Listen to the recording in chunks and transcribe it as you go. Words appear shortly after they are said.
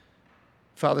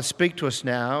Father, speak to us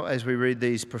now as we read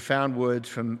these profound words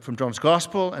from John's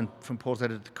Gospel and from Paul's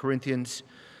letter to the Corinthians.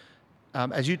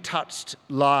 As you touched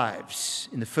lives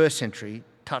in the first century,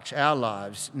 touch our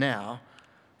lives now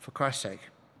for Christ's sake.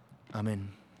 Amen.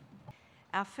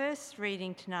 Our first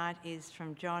reading tonight is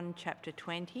from John chapter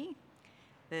 20,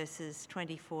 verses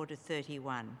 24 to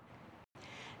 31.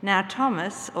 Now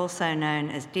Thomas, also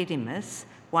known as Didymus,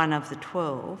 one of the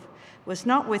 12, was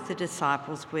not with the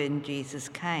disciples when Jesus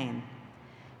came.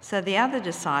 So the other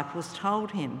disciples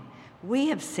told him, "We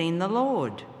have seen the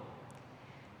Lord."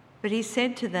 But he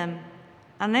said to them,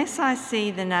 "Unless I see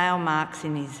the nail marks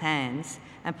in his hands,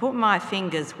 and put my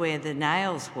fingers where the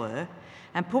nails were,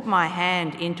 and put my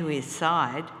hand into his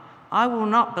side, I will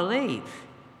not believe."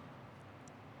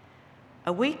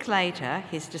 A week later,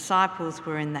 his disciples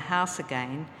were in the house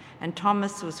again, and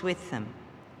Thomas was with them.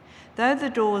 Though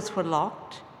the doors were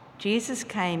locked, Jesus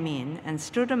came in and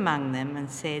stood among them and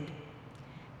said,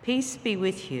 "Peace be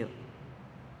with you."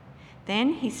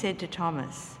 Then he said to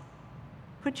Thomas,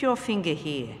 "Put your finger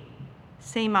here.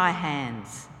 See my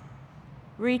hands.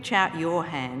 Reach out your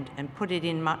hand and put it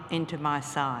into my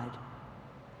side.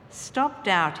 Stop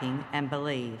doubting and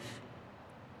believe."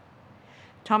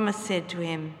 Thomas said to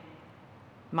him,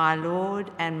 "My Lord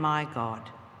and my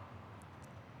God."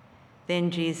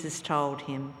 Then Jesus told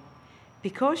him,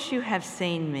 "Because you have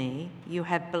seen me, you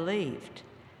have believed.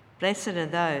 Blessed are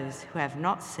those who have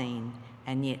not seen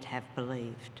and yet have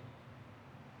believed."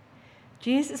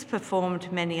 Jesus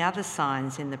performed many other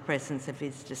signs in the presence of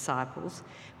his disciples,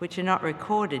 which are not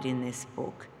recorded in this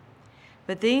book.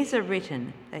 But these are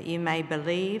written that you may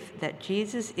believe that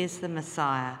Jesus is the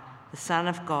Messiah, the Son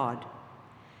of God,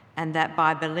 and that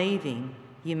by believing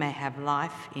you may have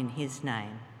life in his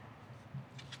name.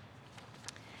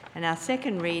 And our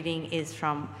second reading is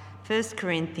from 1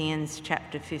 Corinthians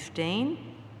chapter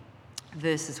 15,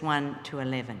 verses 1 to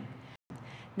 11.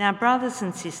 Now, brothers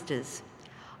and sisters,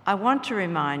 I want to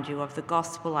remind you of the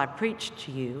gospel I preached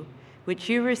to you, which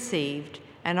you received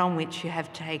and on which you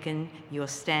have taken your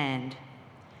stand.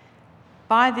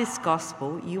 By this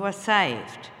gospel you are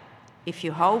saved, if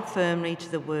you hold firmly to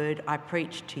the word I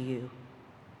preached to you.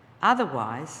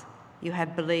 Otherwise, you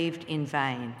have believed in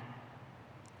vain.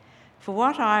 For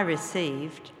what I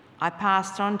received, I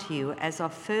passed on to you as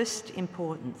of first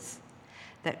importance,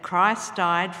 that Christ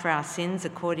died for our sins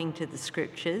according to the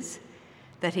Scriptures,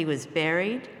 that he was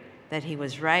buried, that he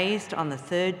was raised on the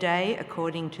third day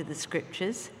according to the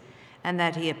Scriptures, and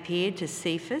that he appeared to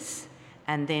Cephas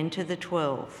and then to the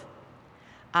 12.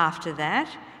 After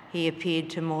that, he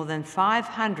appeared to more than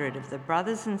 500 of the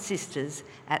brothers and sisters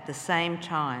at the same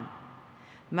time,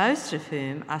 most of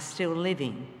whom are still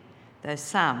living, though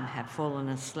some have fallen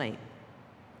asleep.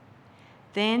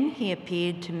 Then he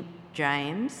appeared to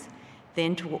James,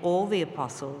 then to all the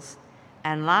apostles,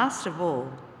 and last of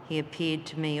all, he appeared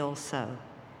to me also,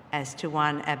 as to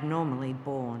one abnormally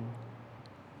born.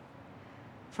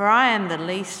 For I am the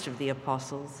least of the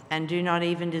apostles, and do not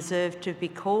even deserve to be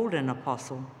called an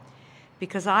apostle,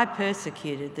 because I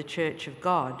persecuted the church of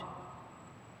God.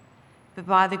 But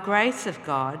by the grace of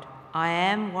God, I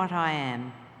am what I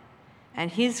am,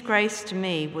 and his grace to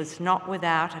me was not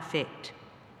without effect.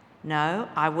 No,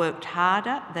 I worked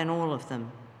harder than all of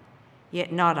them.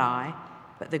 Yet not I,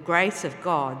 but the grace of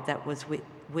God that was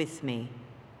with me.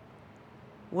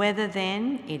 Whether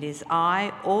then it is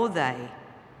I or they,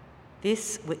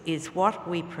 this is what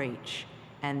we preach,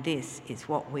 and this is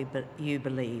what you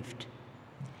believed.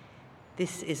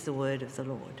 This is the word of the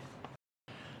Lord.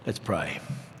 Let's pray.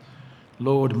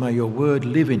 Lord, may your word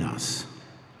live in us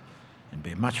and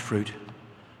bear much fruit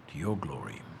to your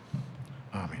glory.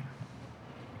 Amen.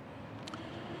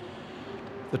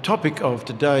 The topic of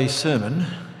today's sermon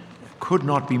could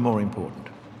not be more important.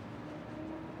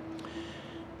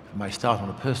 If I may start on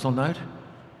a personal note,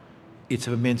 it's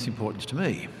of immense importance to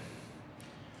me.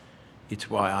 It's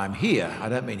why I'm here. I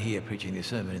don't mean here preaching this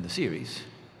sermon in the series.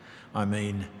 I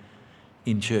mean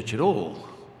in church at all,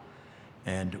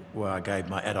 and where I gave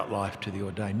my adult life to the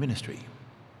ordained ministry.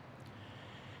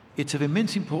 It's of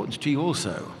immense importance to you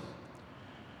also,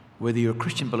 whether you're a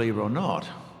Christian believer or not.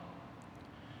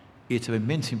 It's of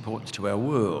immense importance to our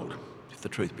world, if the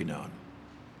truth be known.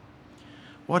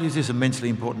 What is this immensely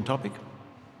important topic?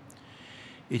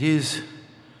 It is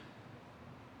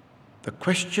the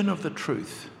question of the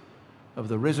truth of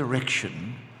the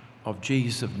resurrection of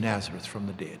Jesus of Nazareth from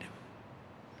the dead.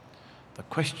 The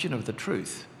question of the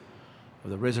truth of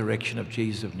the resurrection of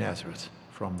Jesus of Nazareth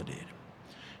from the dead.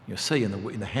 You'll see in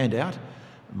the handout,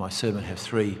 my sermon has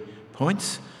 3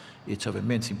 points. It's of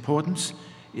immense importance.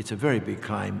 It's a very big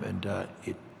claim, and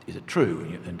is it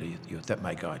true? And that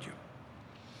may guide you.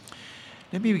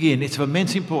 Let me begin. It's of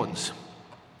immense importance.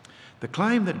 The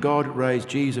claim that God raised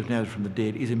Jesus of Nazareth from the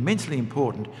dead is immensely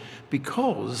important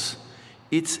because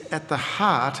it's at the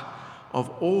heart of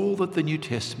all that the New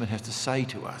Testament has to say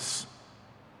to us.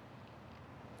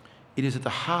 It is at the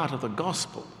heart of the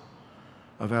gospel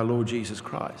of our Lord Jesus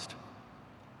Christ.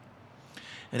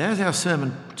 And as our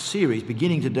sermon series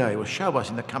beginning today will show us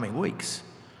in the coming weeks,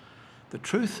 the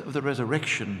truth of the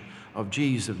resurrection of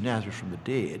Jesus of Nazareth from the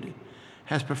dead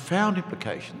has profound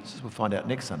implications, as we'll find out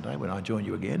next Sunday when I join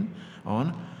you again,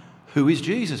 on who is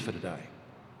Jesus for today.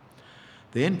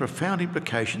 Then profound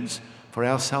implications for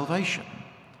our salvation,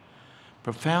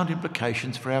 profound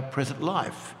implications for our present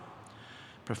life,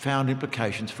 profound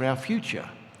implications for our future,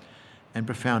 and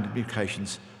profound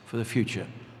implications for the future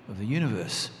of the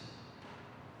universe.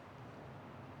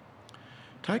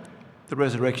 Take the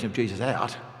resurrection of Jesus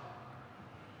out,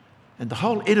 and the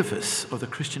whole edifice of the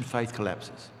Christian faith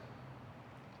collapses.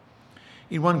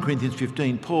 In 1 Corinthians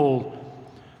 15, Paul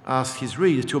asks his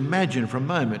readers to imagine for a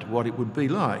moment what it would be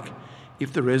like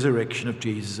if the resurrection of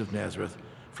Jesus of Nazareth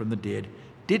from the dead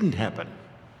didn't happen.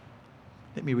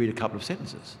 Let me read a couple of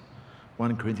sentences.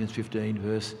 1 Corinthians 15,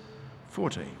 verse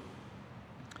 14.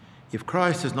 If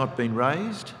Christ has not been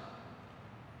raised,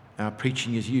 our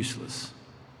preaching is useless,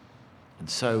 and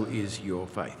so is your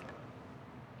faith.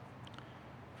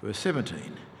 Verse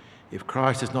 17. If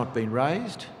Christ has not been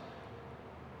raised,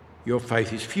 your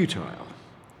faith is futile.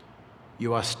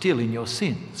 You are still in your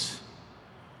sins.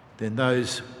 Then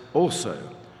those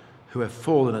also who have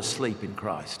fallen asleep in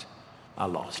Christ are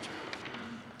lost.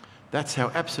 That's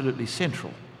how absolutely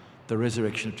central the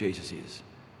resurrection of Jesus is.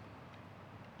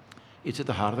 It's at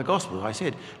the heart of the gospel, as I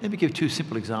said. Let me give two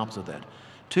simple examples of that.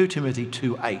 2 Timothy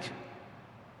 2:8.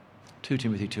 2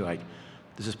 Timothy 2:8.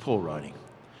 This is Paul writing.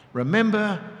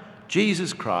 Remember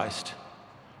Jesus Christ,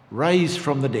 raised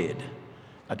from the dead,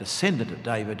 a descendant of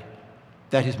David.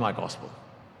 That is my gospel.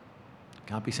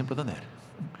 Can't be simpler than that.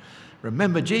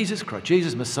 Remember Jesus Christ,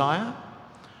 Jesus Messiah,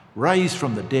 raised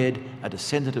from the dead, a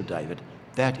descendant of David.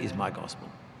 That is my gospel.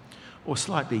 Or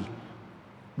slightly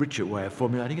richer way of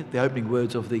formulating it, the opening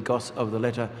words of the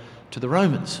letter to the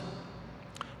Romans.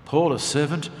 Paul, a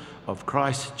servant of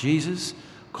Christ Jesus,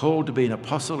 called to be an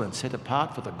apostle and set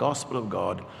apart for the gospel of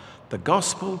God, the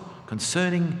gospel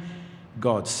concerning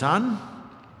God's Son,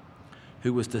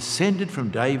 who was descended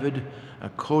from David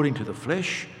according to the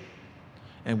flesh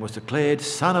and was declared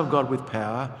Son of God with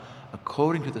power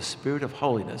according to the Spirit of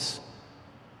holiness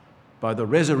by the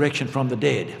resurrection from the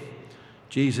dead,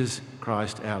 Jesus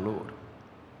Christ our Lord.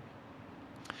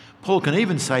 Paul can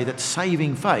even say that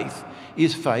saving faith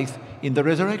is faith in the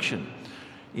resurrection.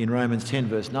 In Romans 10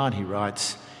 verse 9 he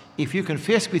writes, if you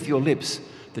confess with your lips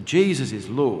that Jesus is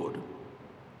Lord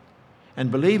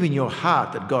and believe in your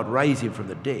heart that God raised him from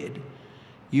the dead,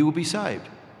 you will be saved.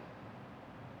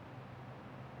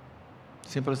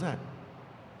 Simple as that.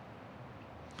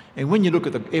 And when you look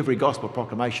at every gospel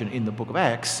proclamation in the book of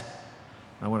Acts, and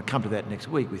I want to come to that next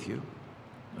week with you,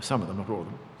 some of them, not all of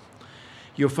them,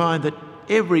 you'll find that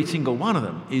every single one of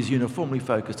them is uniformly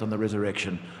focused on the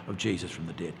resurrection of Jesus from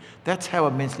the dead. That's how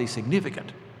immensely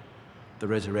significant the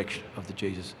resurrection of the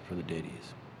Jesus from the dead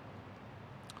is.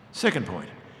 Second point,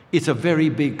 it's a very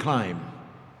big claim.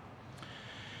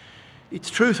 Its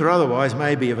truth or otherwise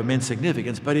may be of immense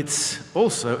significance, but it's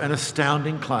also an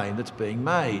astounding claim that's being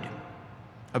made.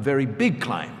 A very big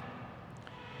claim.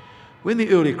 When the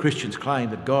early Christians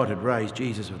claimed that God had raised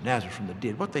Jesus of Nazareth from the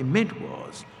dead, what they meant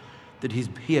was that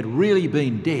he had really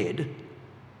been dead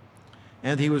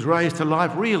and he was raised to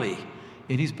life really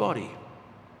in his body.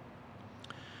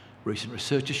 Recent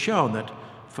research has shown that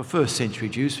for first century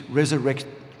Jews,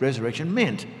 resurrection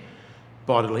meant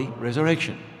bodily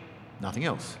resurrection, nothing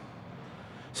else.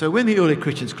 So when the early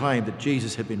Christians claimed that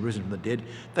Jesus had been risen from the dead,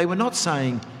 they were not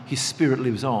saying his spirit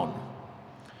lives on.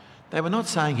 They were not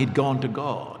saying he'd gone to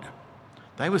God.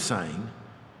 They were saying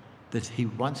that he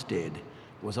once dead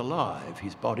was alive,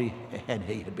 his body, and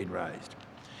he had been raised.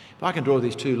 If I can draw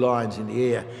these two lines in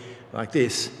the air like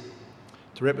this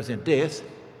to represent death,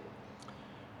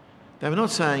 they were not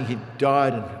saying he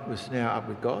died and was now up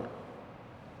with God.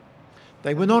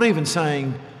 They were not even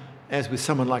saying, as with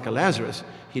someone like a Lazarus,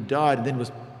 he died and then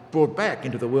was brought back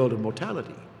into the world of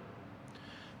mortality.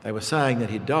 They were saying that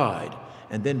he died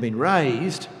and then been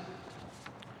raised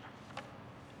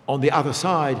on the other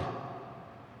side,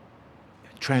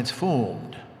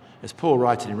 transformed. As Paul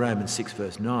writes in Romans 6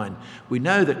 verse 9, we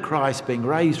know that Christ, being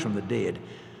raised from the dead,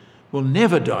 will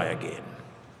never die again.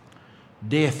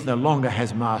 Death no longer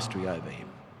has mastery over him.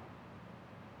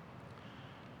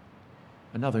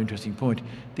 Another interesting point,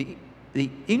 the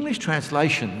English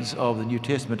translations of the New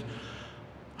Testament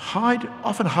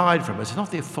often hide from us, it's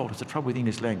not their fault, it's the trouble with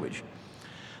English language,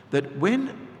 that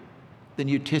when the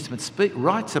New Testament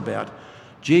writes about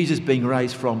Jesus being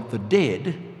raised from the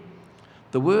dead,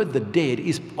 the word the dead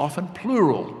is often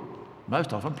plural,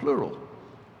 most often plural.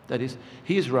 That is,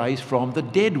 he is raised from the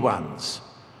dead ones,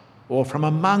 or from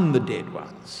among the dead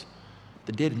ones.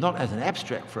 The dead not as an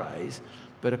abstract phrase,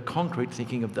 but a concrete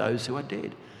thinking of those who are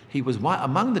dead. He was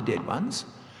among the dead ones,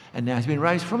 and now he's been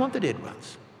raised from the dead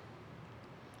ones.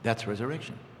 That's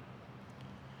resurrection.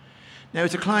 Now,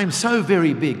 it's a claim so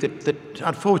very big that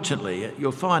unfortunately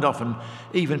you'll find often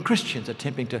even Christians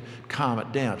attempting to calm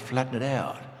it down, flatten it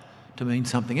out to mean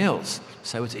something else,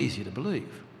 so it's easier to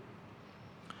believe.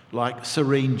 Like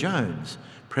Serene Jones,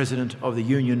 president of the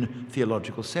Union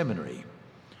Theological Seminary,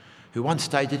 who once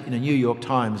stated in a New York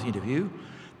Times interview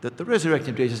that the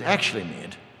resurrection of Jesus actually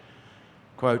meant,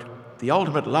 quote, "The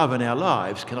ultimate love in our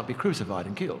lives cannot be crucified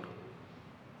and killed."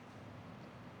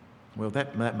 Well,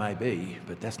 that may be,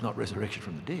 but that's not resurrection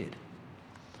from the dead.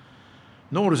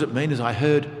 Nor does it mean, as I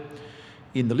heard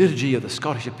in the liturgy of the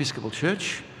Scottish Episcopal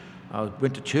Church, I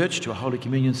went to church to a Holy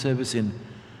Communion service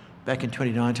back in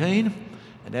 2019,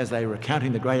 and as they were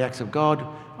recounting the great acts of God,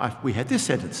 we had this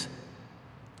sentence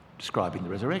describing the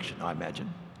resurrection, I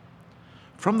imagine.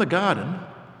 From the garden,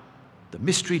 the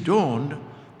mystery dawned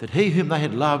that he whom they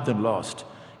had loved and lost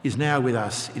is now with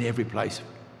us in every place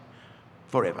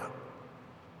forever.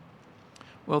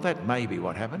 Well, that may be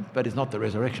what happened, but it's not the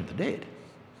resurrection of the dead. It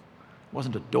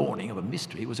wasn't a dawning of a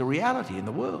mystery, it was a reality in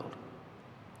the world.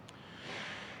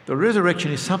 The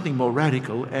resurrection is something more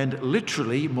radical and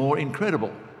literally more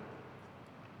incredible.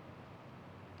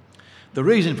 The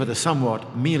reason for the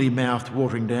somewhat mealy-mouthed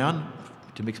watering down,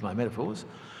 to mix my metaphors,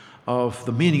 of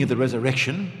the meaning of the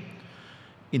resurrection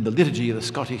in the liturgy of the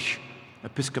Scottish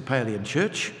Episcopalian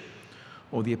Church,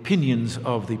 or the opinions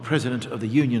of the president of the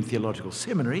Union Theological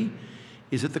Seminary,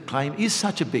 is that the claim is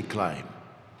such a big claim,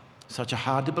 such a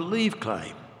hard-to-believe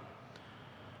claim.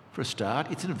 For a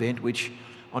start, it's an event which,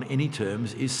 on any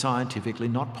terms, is scientifically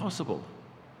not possible.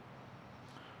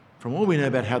 From all we know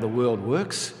about how the world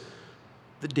works,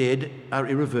 the dead are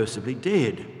irreversibly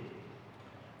dead.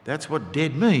 That's what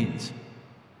dead means.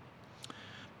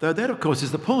 Though that, of course,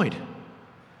 is the point.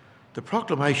 The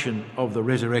proclamation of the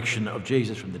resurrection of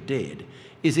Jesus from the dead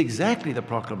is exactly the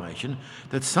proclamation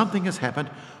that something has happened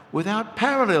without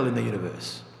parallel in the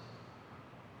universe,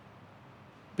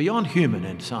 beyond human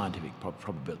and scientific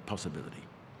possibility.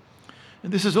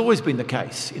 And this has always been the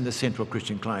case in the central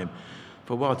Christian claim.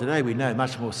 For while today we know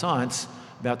much more science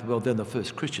about the world than the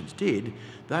first Christians did,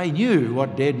 they knew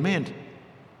what dead meant.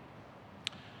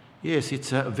 Yes,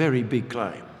 it's a very big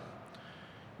claim,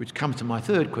 which comes to my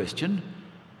third question.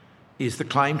 Is the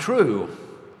claim true?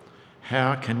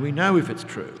 How can we know if it's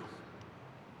true?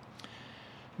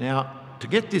 Now, to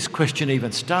get this question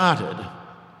even started,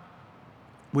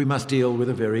 we must deal with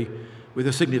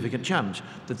a significant challenge,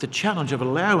 that the challenge of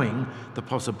allowing the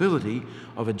possibility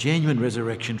of a genuine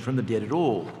resurrection from the dead at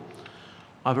all.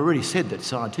 I've already said that,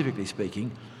 scientifically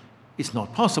speaking, it's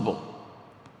not possible.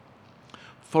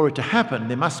 For it to happen,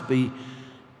 there must be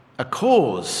a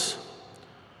cause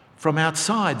from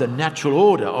outside the natural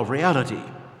order of reality.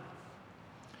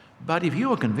 But if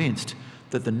you are convinced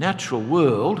that the natural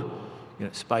world,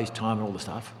 space, time and all the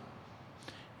stuff,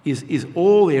 is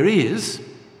all there is,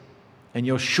 and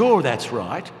you're sure that's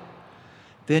right,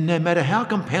 then no matter how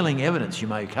compelling evidence you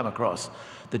may come across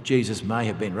that Jesus may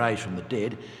have been raised from the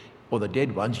dead, or the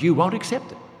dead ones, you won't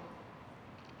accept it.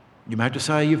 You may have to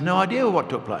say you've no idea what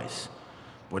took place.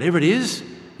 Whatever it is,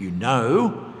 you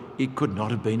know it could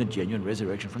not have been a genuine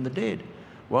resurrection from the dead.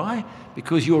 Why?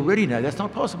 Because you already know that's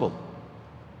not possible.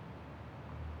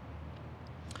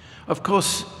 Of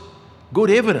course, good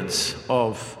evidence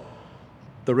of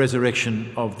the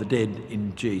resurrection of the dead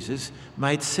in Jesus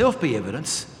may itself be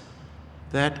evidence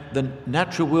that the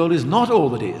natural world is not all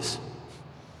that is,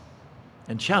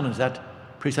 and challenge that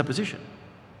presupposition.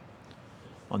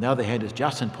 On the other hand, as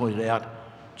Justin pointed out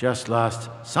just last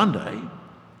Sunday,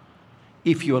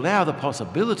 if you allow the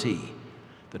possibility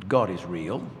that God is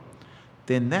real,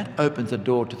 then that opens the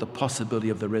door to the possibility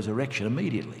of the resurrection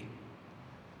immediately.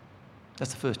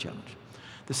 That's the first challenge.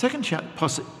 The second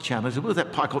challenge,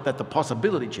 I call that the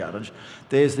possibility challenge.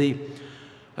 There's the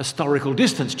historical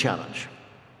distance challenge,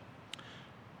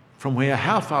 from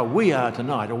how far we are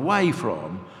tonight away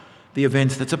from the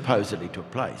events that supposedly took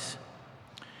place.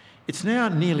 It's now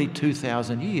nearly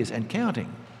 2,000 years and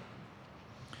counting.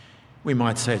 We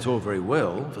might say it's all very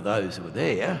well for those who were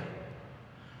there.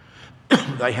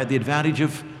 They had the advantage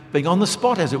of being on the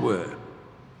spot, as it were.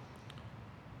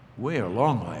 We're a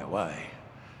long way away,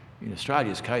 in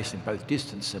Australia's case, in both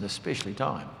distance and especially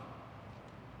time.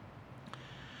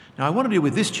 Now, I want to deal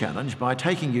with this challenge by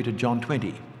taking you to John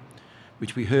 20,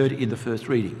 which we heard in the first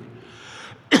reading,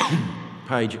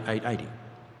 page 880,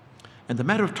 and the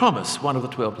matter of Thomas, one of the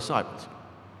 12 disciples,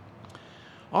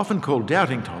 often called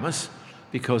Doubting Thomas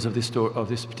because of this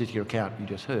particular account you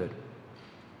just heard.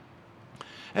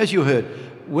 As you heard,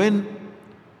 when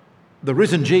the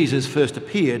risen Jesus first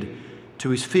appeared to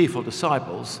his fearful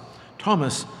disciples,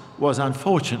 Thomas was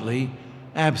unfortunately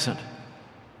absent.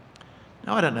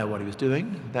 Now, I don't know what he was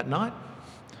doing that night,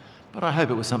 but I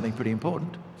hope it was something pretty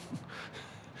important,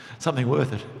 something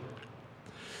worth it.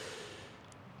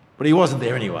 But he wasn't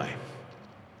there anyway.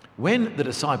 When the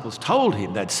disciples told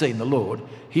him they'd seen the Lord,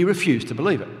 he refused to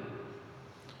believe it,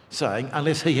 saying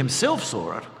unless he himself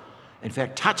saw it, in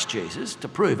fact touched Jesus to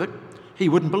prove it, he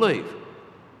wouldn't believe.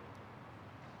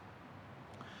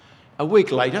 A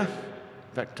week later,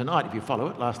 in fact tonight if you follow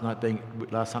it, last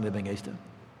Sunday being Easter,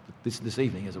 this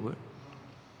evening as it were,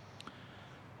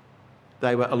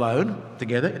 they were alone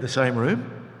together in the same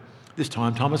room. This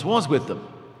time Thomas was with them.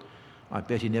 I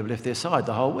bet he never left their side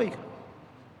the whole week.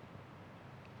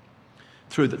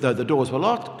 Though the doors were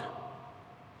locked,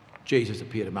 Jesus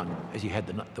appeared among them as he had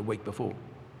the week before.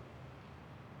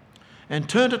 And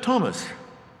turned to Thomas,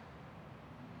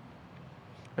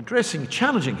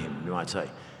 challenging him, you might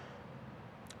say.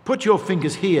 "Put your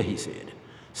fingers here," he said.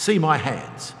 "See my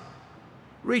hands.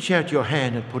 Reach out your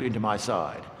hand and put it into my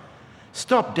side.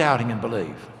 Stop doubting and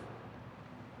believe."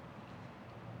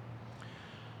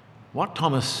 What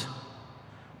Thomas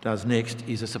does next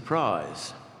is a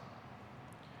surprise.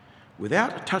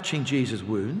 Without touching Jesus'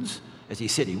 wounds, as he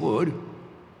said he would,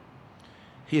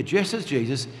 he addresses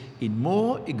Jesus in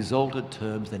more exalted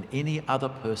terms than any other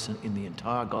person in the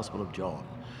entire Gospel of John,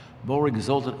 more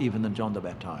exalted even than John the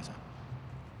Baptizer.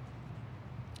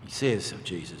 He says of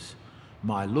Jesus,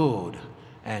 "My Lord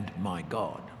and my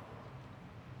God."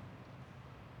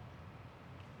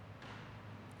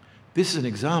 This is an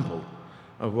example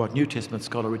of what New Testament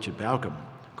scholar Richard Bauckham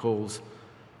calls,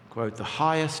 quote, the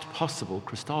highest possible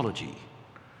Christology,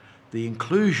 the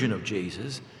inclusion of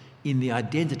Jesus in the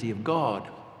identity of God.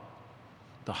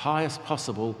 The highest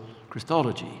possible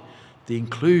Christology, the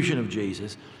inclusion of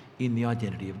Jesus in the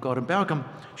identity of God. And Bauckham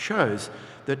shows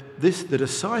that the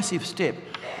decisive step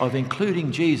of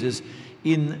including Jesus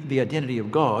in the identity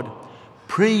of God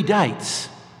predates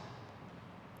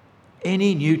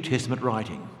any New Testament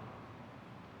writing.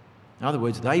 In other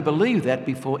words, they believed that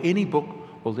before any book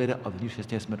or letter of the New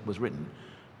Testament was written,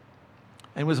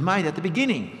 and was made at the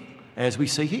beginning, as we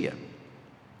see here.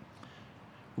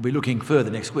 We'll be looking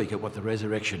further next week at what the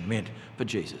resurrection meant for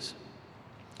Jesus.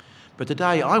 But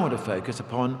today I want to focus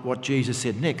upon what Jesus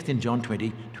said next in John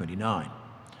 20:29.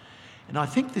 And I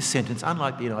think this sentence,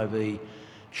 unlike the NIV,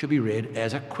 should be read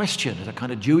as a question, as a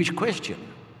kind of Jewish question.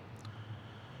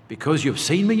 Because you've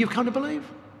seen me, you've come to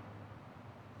believe?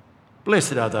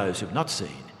 Blessed are those who have not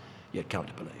seen, yet come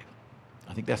to believe.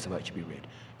 I think that's the way it should be read.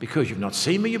 Because you've not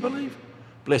seen me, you believe?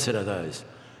 Blessed are those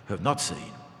who have not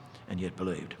seen and yet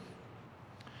believed.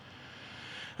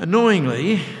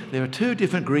 Annoyingly, there are two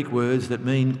different Greek words that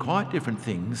mean quite different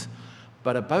things,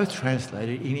 but are both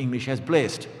translated in English as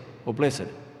blessed or blessed.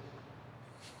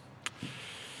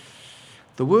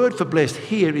 The word for blessed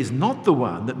here is not the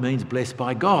one that means blessed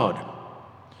by God,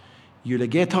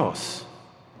 eulogetos,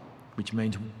 which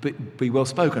means be well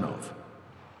spoken of,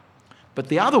 but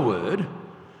the other word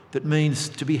that means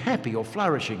to be happy or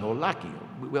flourishing or lucky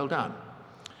or well done,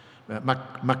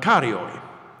 makarioi,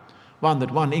 one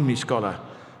that one English scholar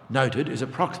noted is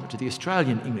approximate to the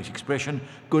Australian English expression,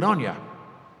 good on ya.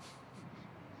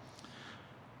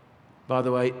 By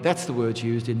the way, that's the words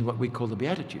used in what we call the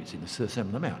Beatitudes in the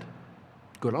Sermon on the Mount.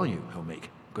 Good on you, O meek.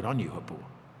 Good on you, O poor.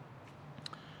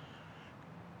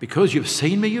 Because you've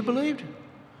seen me, you believed?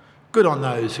 Good on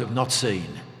those who have not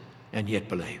seen and yet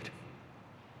believed.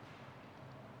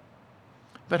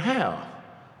 But how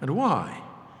and why?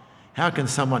 How can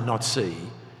someone not see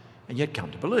and yet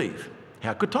come to believe?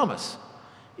 How could Thomas?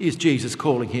 Is Jesus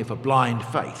calling here for blind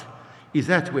faith? Is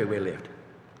that where we're left?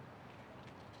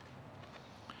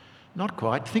 Not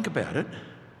quite. Think about it.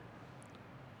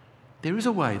 There is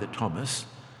a way that Thomas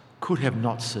could have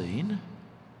not seen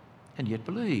and yet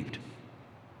believed.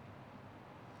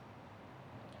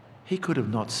 He could have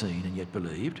not seen and yet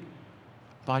believed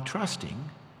by trusting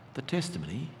the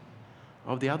testimony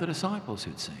of the other disciples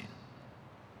who'd seen.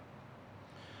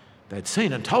 They'd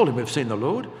seen and told him, "We've seen the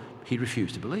Lord." He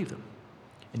refused to believe them.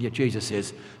 And yet Jesus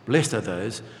says, "Blessed are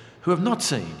those who have not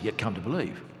seen yet come to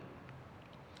believe."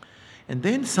 And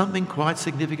then something quite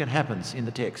significant happens in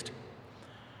the text.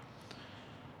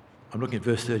 I'm looking at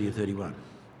verse 30 and 31.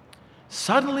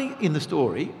 Suddenly in the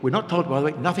story, we're not told, by the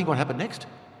way, nothing what happened next.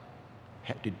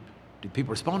 Did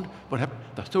people respond? What happened?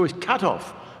 The story's cut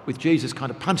off with Jesus'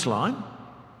 kind of punchline,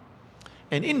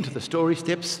 and into the story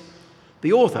steps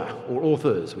the author or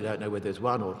authors. We don't know whether there's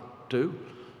one or two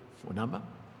or number.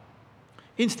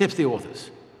 In steps the authors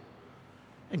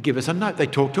and give us a note. They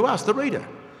talk to us, the reader.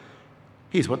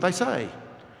 Here's what they say.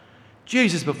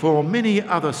 Jesus performed many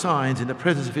other signs in the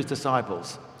presence of his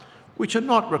disciples, which are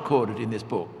not recorded in this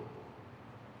book.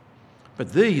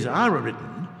 But these are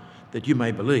written that you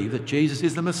may believe that Jesus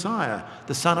is the Messiah,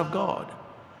 the Son of God,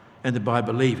 and that by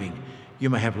believing you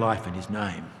may have life in his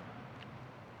name.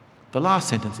 The last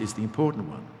sentence is the important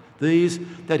one. These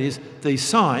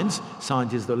signs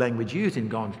is the language used in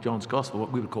John's Gospel,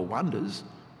 what we would call wonders,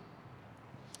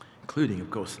 including,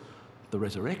 of course, the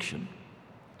resurrection,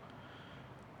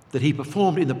 that he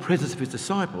performed in the presence of his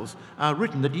disciples, are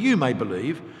written that you may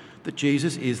believe that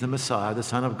Jesus is the Messiah, the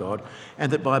Son of God,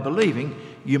 and that by believing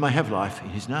you may have life in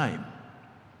his name.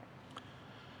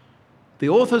 The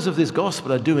authors of this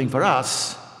gospel are doing for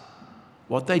us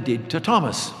what they did to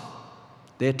Thomas.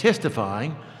 They're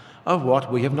testifying of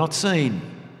what we have not seen.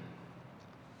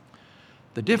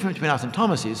 The difference between us and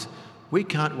Thomas is we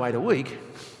can't wait a week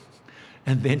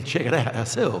and then check it out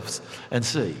ourselves and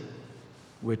see.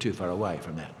 We're too far away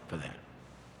from that for that.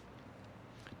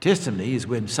 Testimony is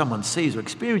when someone sees or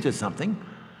experiences something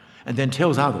and then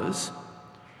tells others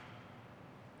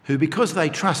who, because they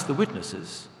trust the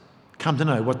witnesses, come to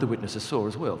know what the witnesses saw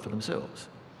as well for themselves.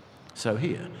 So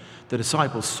here, the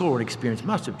disciples saw and experienced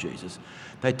much of Jesus.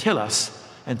 They tell us,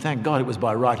 and thank God it was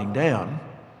by writing down,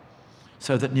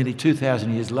 so that nearly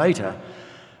 2,000 years later,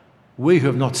 we who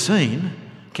have not seen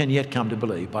can yet come to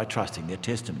believe by trusting their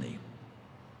testimony.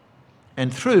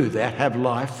 And through that have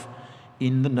life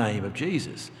in the name of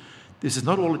Jesus. This is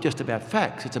not all just about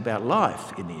facts, it's about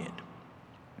life in the end.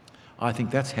 I think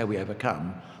that's how we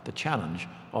overcome the challenge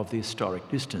of the historic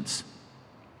distance.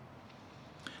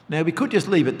 Now, we could just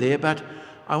leave it there, but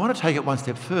I want to take it one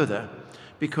step further,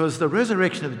 because the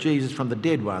resurrection of Jesus from the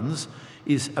dead ones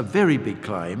is a very big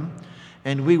claim,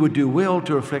 and we would do well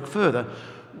to reflect further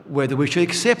whether we should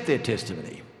accept their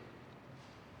testimony.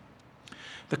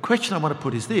 The question I want to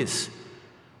put is this: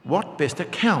 what best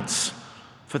accounts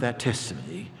for that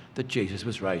testimony that Jesus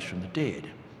was raised from the dead?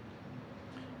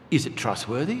 Is it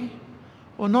trustworthy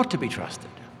or not to be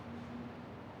trusted?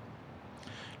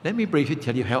 Let me briefly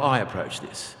tell you how I approach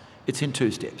this. It's in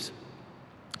 2 steps.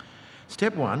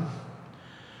 Step 1,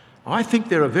 I think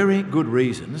there are very good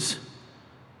reasons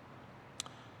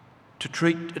to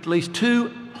treat at least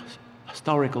 2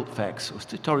 historical facts or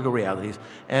historical realities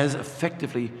as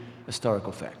effectively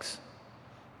historical facts.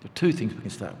 There are 2 things we can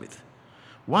start with.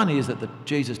 One is that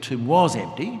Jesus' tomb was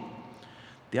empty.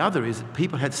 The other is that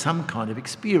people had some kind of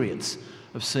experience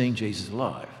of seeing Jesus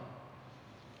alive.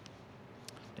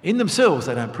 In themselves,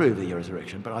 they don't prove the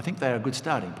resurrection, but I think they are a good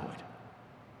starting point.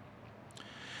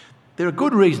 There are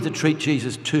good reasons to treat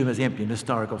Jesus' tomb as empty, an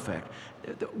historical fact.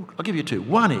 I'll give you 2.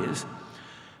 One is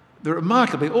that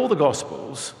remarkably all the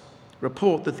Gospels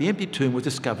report that the empty tomb was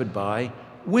discovered by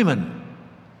women.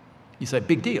 You say,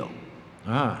 big deal.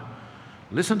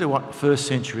 Listen to what first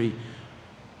century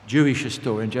Jewish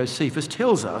historian Josephus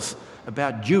tells us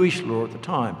about Jewish law at the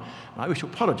time. And I wish to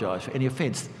apologise for any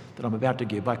offence that I'm about to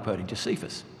give by quoting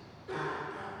Josephus.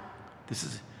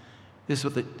 This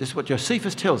is what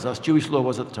Josephus tells us Jewish law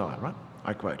was at the time, right?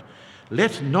 I quote,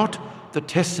 "Let not the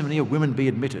testimony of women be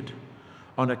admitted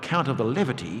on account of the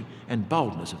levity and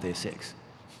boldness of their sex."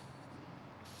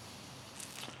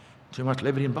 Too much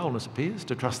levity and boldness appears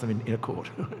to trust them in a court.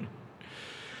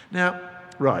 Now,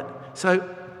 right,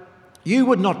 so you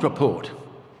would not report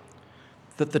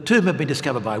that the tomb had been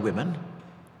discovered by women,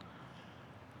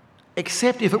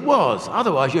 except if it was.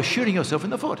 Otherwise, you're shooting yourself in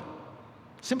the foot.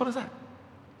 Simple as that.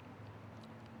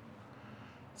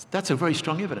 That's a very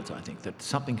strong evidence, I think, that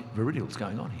something veridical is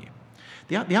going on here.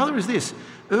 The other is this.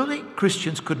 Early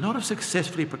Christians could not have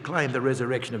successfully proclaimed the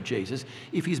resurrection of Jesus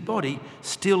if his body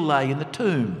still lay in the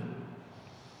tomb.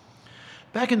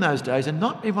 Back in those days, and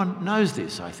not everyone knows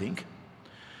this, I think,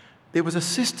 there was a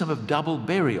system of double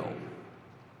burial.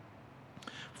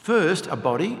 First, a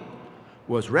body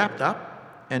was wrapped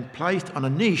up and placed on a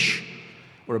niche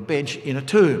or a bench in a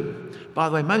tomb. By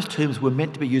the way, most tombs were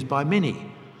meant to be used by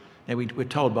many. Now, we're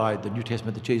told by the New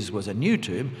Testament that Jesus was a new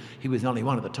tomb. He was the only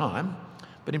one at the time.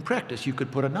 But in practice, you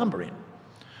could put a number in.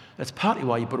 That's partly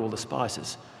why you put all the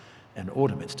spices and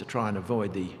ornaments, to try and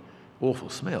avoid the awful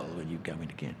smell when you go in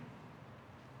again.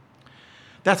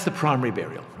 That's the primary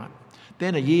burial, right?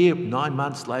 Then a year, 9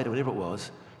 months later, whatever it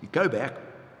was, you go back.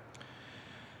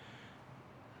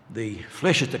 The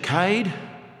flesh is decayed,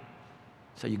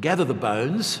 so you gather the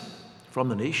bones from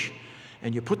the niche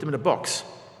and you put them in a box,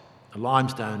 a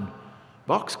limestone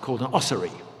box called an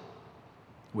ossuary,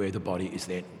 where the body is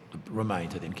then, the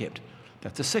remains are then kept.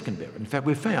 That's the second burial. In fact,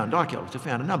 archaeologists have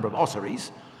found a number of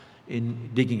ossuaries in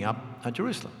digging up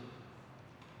Jerusalem.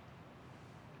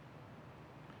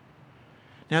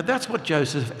 Now, that's what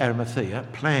Joseph of Arimathea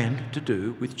planned to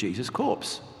do with Jesus'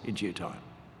 corpse in due time.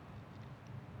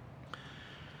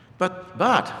 But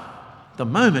the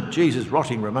moment Jesus'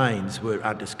 rotting remains were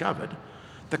undiscovered,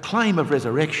 the claim of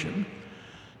resurrection,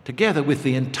 together with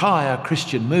the entire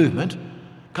Christian movement,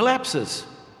 collapses.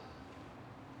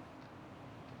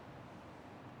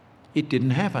 It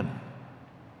didn't happen.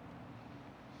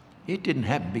 It didn't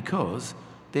happen because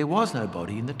there was no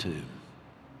body in the tomb.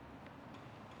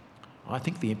 I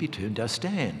think the empty tomb does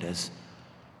stand as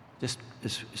just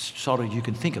as solid as you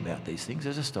can think about these things,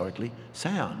 as historically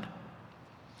sound.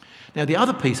 Now, the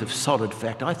other piece of solid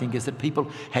fact, I think, is that people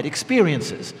had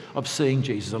experiences of seeing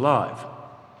Jesus alive.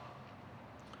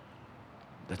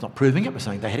 That's not proving it, we're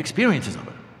saying they had experiences of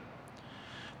it.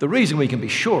 The reason we can be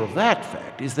sure of that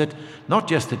fact is that not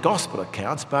just the gospel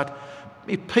accounts, but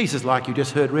pieces like you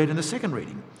just heard read in the second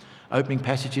reading, opening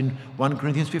passage in 1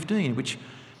 Corinthians 15, which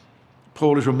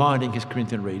Paul is reminding his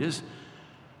Corinthian readers,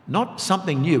 not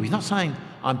something new. He's not saying,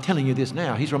 I'm telling you this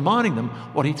now. He's reminding them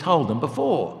what he told them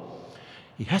before.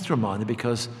 He has to remind them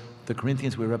because the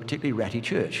Corinthians were a particularly ratty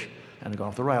church and had gone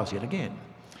off the rails yet again.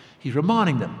 He's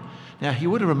reminding them. Now, he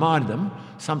would have reminded them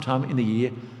sometime in the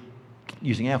year,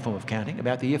 using our form of counting,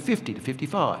 about the year 50 to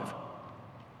 55.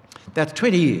 That's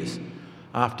 20 years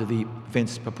after the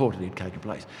events purportedly had taken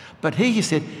place. But here he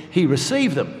said he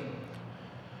received them.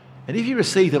 And if he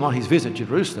received them on his visit to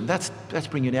Jerusalem, that's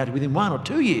bringing it out to within 1 or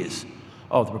 2 years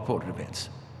of the reported events.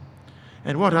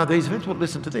 And what are these events? Well,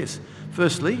 listen to this.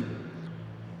 Firstly,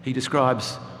 he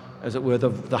describes, as it were,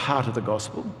 the heart of the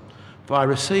gospel. For I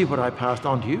received what I passed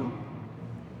on to you,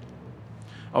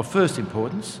 of first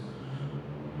importance,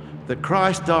 that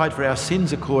Christ died for our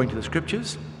sins according to the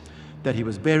Scriptures, that he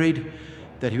was buried,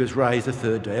 that he was raised the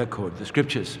third day according to the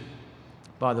Scriptures.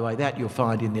 By the way, that you'll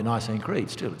find in the Nicene Creed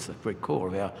still. It's the very core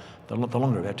of the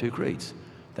longer of our two creeds,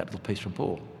 that little piece from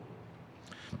Paul.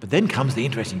 But then comes the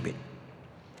interesting bit,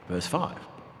 verse 5.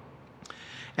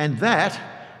 And that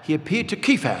he appeared to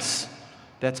Cephas.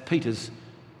 That's Peter's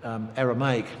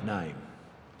Aramaic name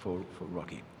for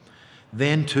Rocky.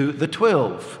 Then to the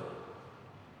 12.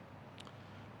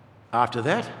 After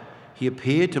that, he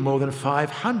appeared to more than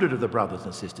 500 of the brothers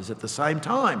and sisters at the same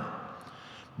time,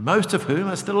 most of whom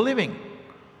are still living,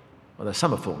 although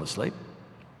some have fallen asleep.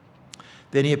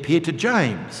 Then he appeared to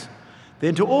James,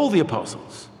 then to all the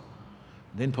apostles.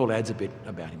 Then Paul adds a bit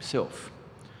about himself.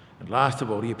 And last of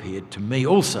all, he appeared to me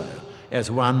also, as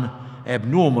one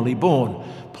abnormally born.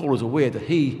 Paul is aware that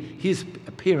his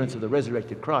appearance of the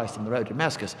resurrected Christ on the road to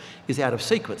Damascus is out of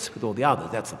sequence with all the others.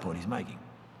 That's the point he's making.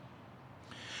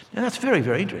 Now that's very,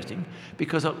 very interesting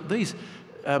because a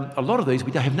lot of these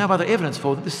we have no other evidence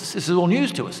for. This is all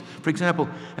news to us. For example,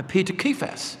 appeared to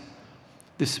Cephas.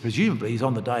 This presumably is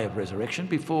on the day of resurrection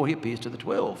before he appears to the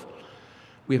 12.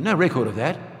 We have no record of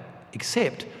that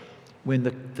except when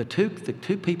the two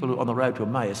people who are on the road to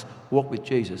Emmaus walk with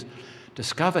Jesus,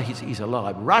 discover he's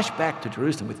alive, rush back to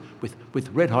Jerusalem with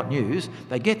red-hot news.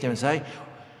 They get there and say,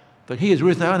 but here's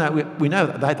Jerusalem. No, we know.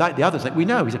 The others say, we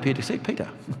know he's appeared to see Peter,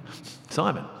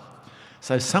 Simon.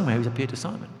 So somewhere he's appeared to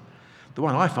Simon. The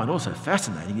one I find also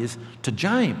fascinating is to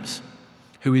James,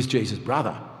 who is Jesus'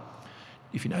 brother.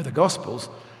 If you know the Gospels,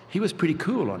 he was pretty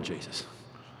cool on Jesus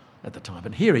at the time.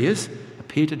 And here he is,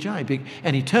 appeared to James.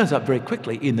 And he turns up very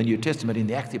quickly in the New Testament, in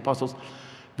the Acts of the Apostles,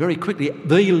 very quickly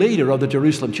the leader of the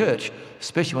Jerusalem church,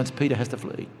 especially once Peter has to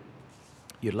flee.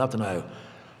 You'd love to know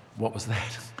what was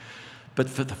that. But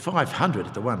for the 500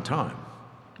 at the one time,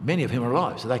 many of whom are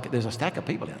alive, so there's a stack of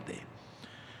people out there.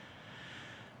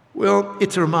 Well,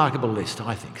 it's a remarkable list,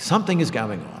 I think. Something is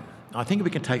going on. I think if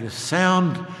we can take a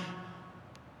sound,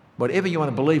 whatever you want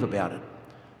to believe about it,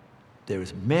 there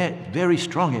is very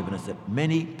strong evidence that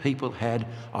many people had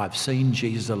I've seen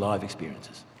Jesus alive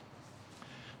experiences.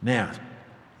 Now,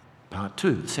 part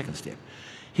 2, the second step.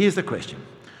 Here's the question.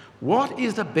 What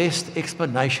is the best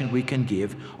explanation we can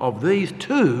give of these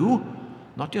two,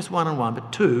 not just one and one,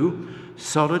 but two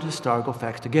solid historical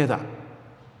facts together?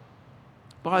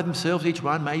 By themselves, each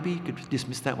one, maybe you could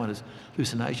dismiss that one as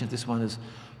hallucinations, this one as,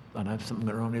 I don't know, something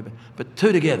went wrong there, but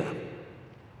two together.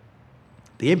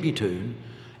 The empty tomb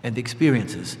and the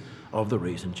experiences of the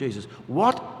risen Jesus.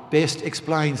 What best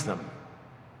explains them?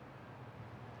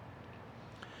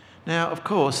 Now, of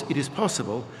course, it is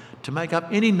possible to make up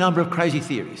any number of crazy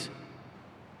theories.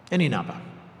 Any number.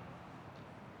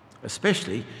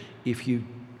 Especially if you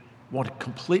want to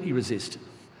completely resist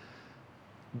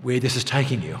where this is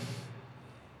taking you.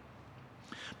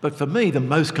 But for me, the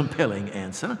most compelling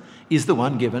answer is the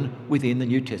one given within the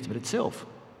New Testament itself.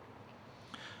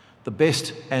 The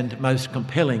best and most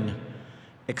compelling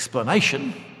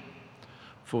explanation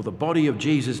for the body of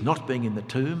Jesus not being in the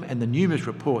tomb and the numerous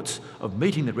reports of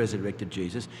meeting the resurrected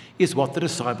Jesus is what the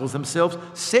disciples themselves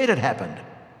said had happened.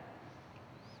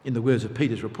 In the words of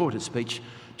Peter's reported speech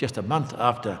just a month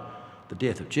after the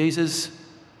death of Jesus,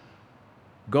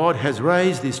 God has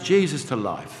raised this Jesus to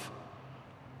life,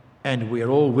 and we are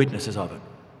all witnesses of it.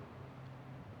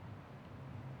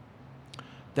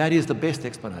 That is the best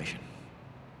explanation,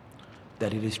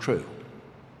 that it is true.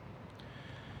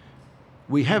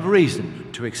 We have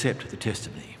reason to accept the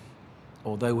testimony.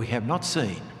 Although we have not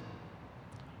seen,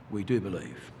 we do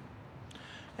believe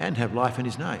and have life in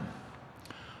his name.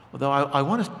 Although I don't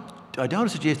want to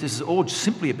suggest this is all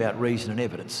simply about reason and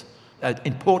evidence,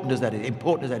 important as that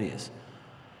is.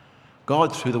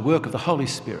 God, through the work of the Holy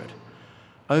Spirit,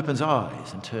 opens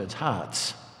eyes and turns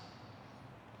hearts.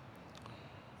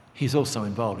 He's also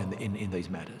involved in these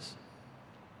matters.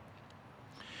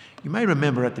 You may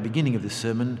remember at the beginning of this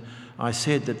sermon, I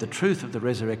said that the truth of the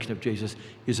resurrection of Jesus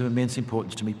is of immense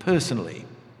importance to me personally.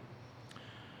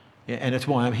 And it's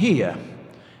why I'm here.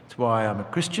 It's why I'm a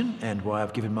Christian and why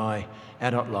I've given my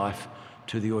adult life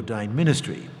to the ordained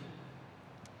ministry.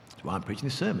 It's why I'm preaching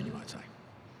this sermon, you might say.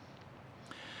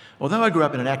 Although I grew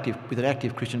up with an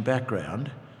active Christian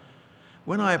background,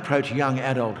 when I approached young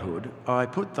adulthood, I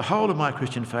put the whole of my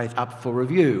Christian faith up for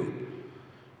review,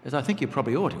 as I think you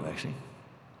probably ought to, actually.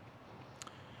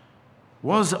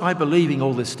 Was I believing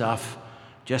all this stuff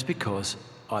just because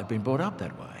I'd been brought up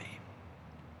that way?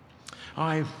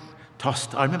 I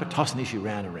remember tossing the issue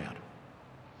round and round.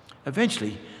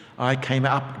 Eventually, I came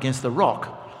up against the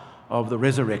rock of the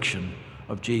resurrection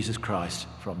of Jesus Christ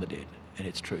from the dead and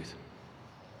its truth.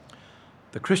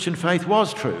 The Christian faith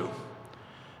was true.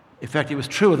 In fact, it was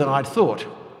truer than I'd thought,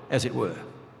 as it were.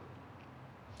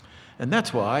 And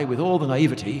that's why, with all the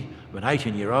naivety of an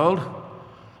 18-year-old,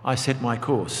 I set my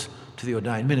course to the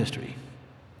ordained ministry,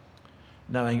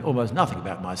 knowing almost nothing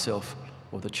about myself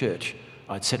or the church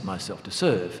I'd set myself to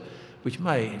serve, which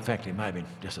may have been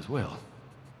just as well.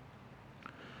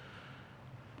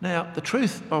 Now, the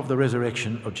truth of the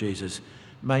resurrection of Jesus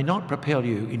may not propel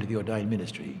you into the ordained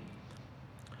ministry,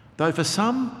 though for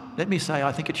some, let me say,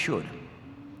 I think it should.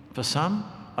 For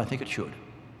some, I think it should.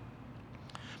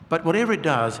 But whatever it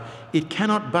does, it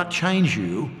cannot but change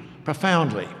you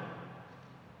profoundly.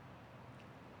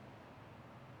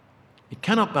 It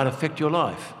cannot but affect your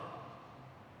life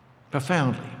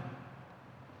profoundly.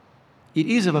 It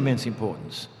is of immense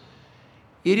importance.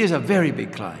 It is a very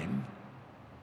big claim,